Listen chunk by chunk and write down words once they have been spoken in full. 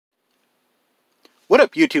What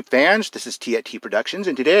up, YouTube fans? This is T at T Productions,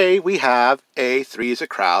 and today we have a 3's a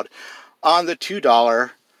crowd on the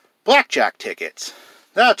 $2 blackjack tickets.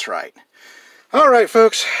 That's right. Alright,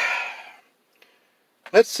 folks.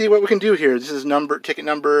 Let's see what we can do here. This is ticket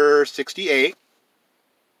number 68.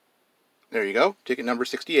 There you go, ticket number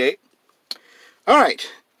 68. Alright,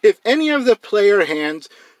 if any of the player hands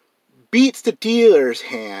beats the dealer's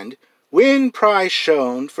hand, win prize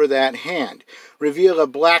shown for that hand. Reveal a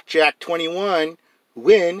blackjack 21,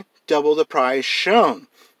 win double the prize shown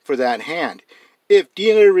for that hand. If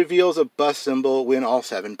dealer reveals a bust symbol, win all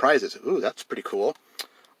 7 prizes. Ooh, that's pretty cool.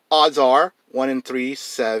 Odds are 1 in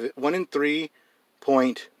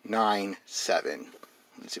 3.97.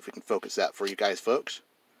 Let's see if we can focus that for you guys, folks.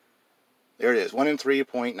 There it is, 1 in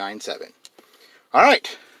 3.97.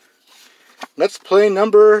 Alright, let's play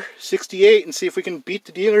number 68 and see if we can beat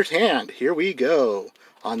the dealer's hand. Here we go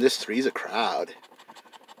on this 3's a crowd.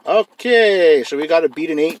 Okay, so we got to beat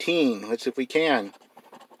an 18. Let's see if we can.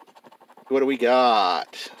 What do we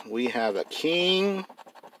got? We have a king.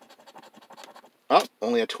 Oh,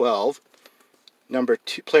 only a 12. Number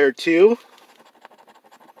 2, player 2.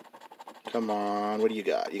 Come on, what do you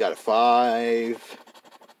got? You got a 5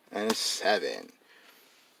 and a 7.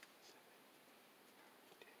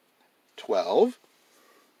 12.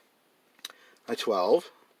 A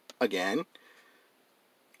 12 again.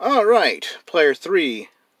 All right, player 3.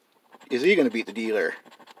 Is he going to beat the dealer?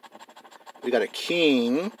 We got a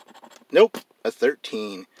king. Nope, a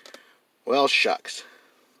 13. Well, shucks.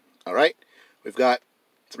 All right, we've got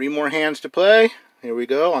 3 more hands to play. Here we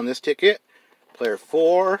go on this ticket. Player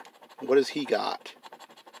 4. What has he got?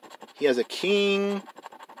 He has a king.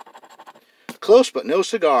 Close but no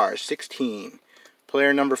cigar. 16.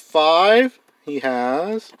 Player number 5. He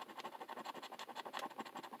has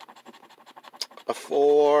a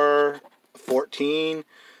 4. 14.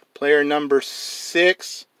 Player number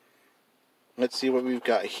 6. Let's see what we've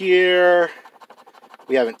got here.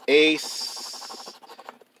 We have an ace.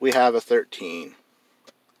 We have a 13.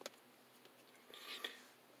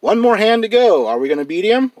 One more hand to go. Are we going to beat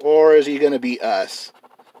him, or is he going to beat us?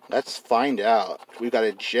 Let's find out. We've got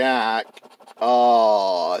a jack.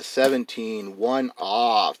 Oh, a 17. 1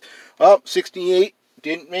 off. Oh, 68.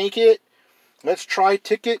 Didn't make it. Let's try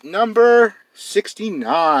ticket number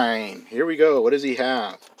 69. Here we go. What does he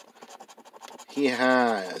have? He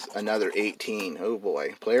has another 18. Oh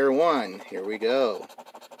boy. Player 1. Here we go.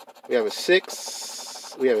 We have a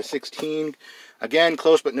 6. We have a 16. Again,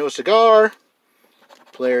 close but no cigar.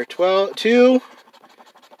 Player 2.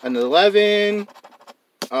 An 11.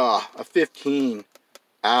 Ah, a 15.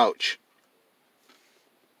 Ouch.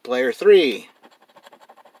 Player 3.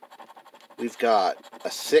 We've got a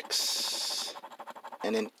 6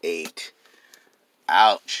 and an 8.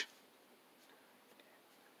 Ouch.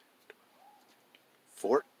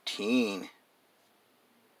 14.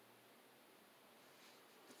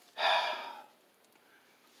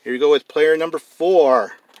 Here we go with player number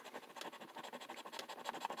 4.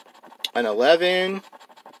 An 11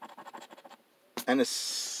 and a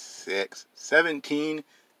 6. 17.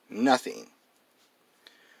 Nothing.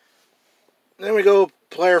 Then we go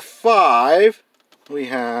player 5. We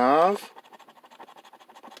have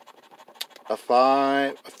a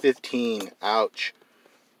 5, a 15. Ouch.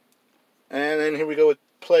 And then here we go with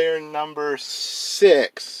player number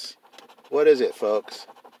 6. What is it, folks?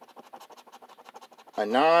 A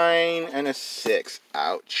 9 and a 6.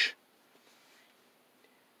 Ouch.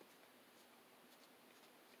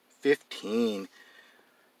 15.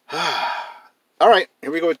 Alright,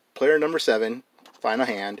 here we go with player number 7. Final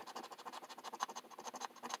hand.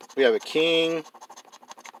 We have a king.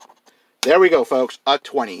 There we go, folks. A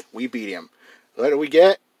 20. We beat him. What do we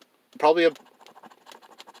get? Probably a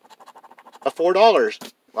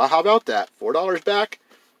 $4. Well, how about that? $4 back.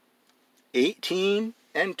 18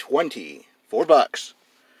 and 20. $4.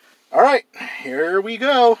 Alright, here we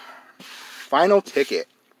go. Final ticket.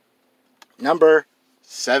 Number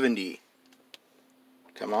 70.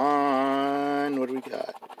 Come on. What do we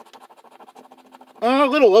got? A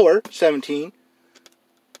little lower. 17. A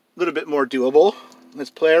little bit more doable. Let's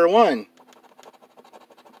player 1.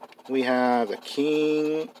 We have a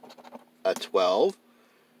king, a 12.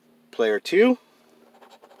 Player 2.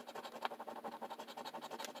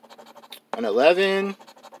 An 11.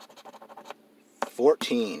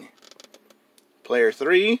 14. Player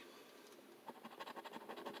 3.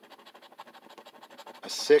 A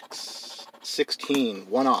 6. 16.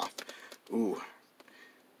 1 off. Ooh.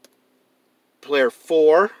 Player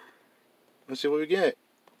 4. Let's see what we get.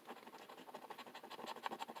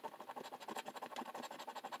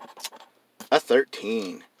 A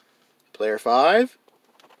 13. Player 5.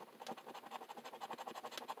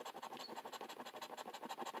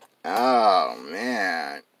 Oh,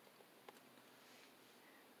 man.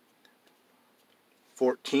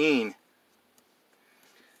 14.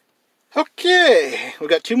 Okay, we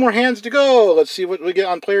got 2 more hands to go. Let's see what we get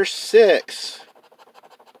on player 6.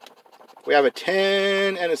 We have a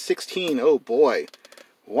 10 and a 16. Oh boy.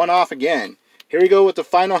 1 off again. Here we go with the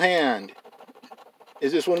final hand.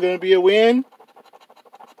 Is this one going to be a win?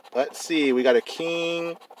 Let's see. We got a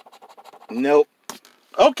king. Nope.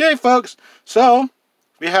 Okay, folks. So,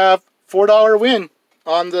 we have $4 win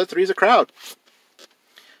on the 3's a crowd.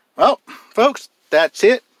 Well, folks, that's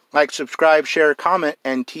it. Like, subscribe, share, comment,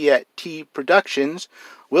 and T at T Productions.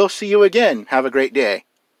 We'll see you again. Have a great day.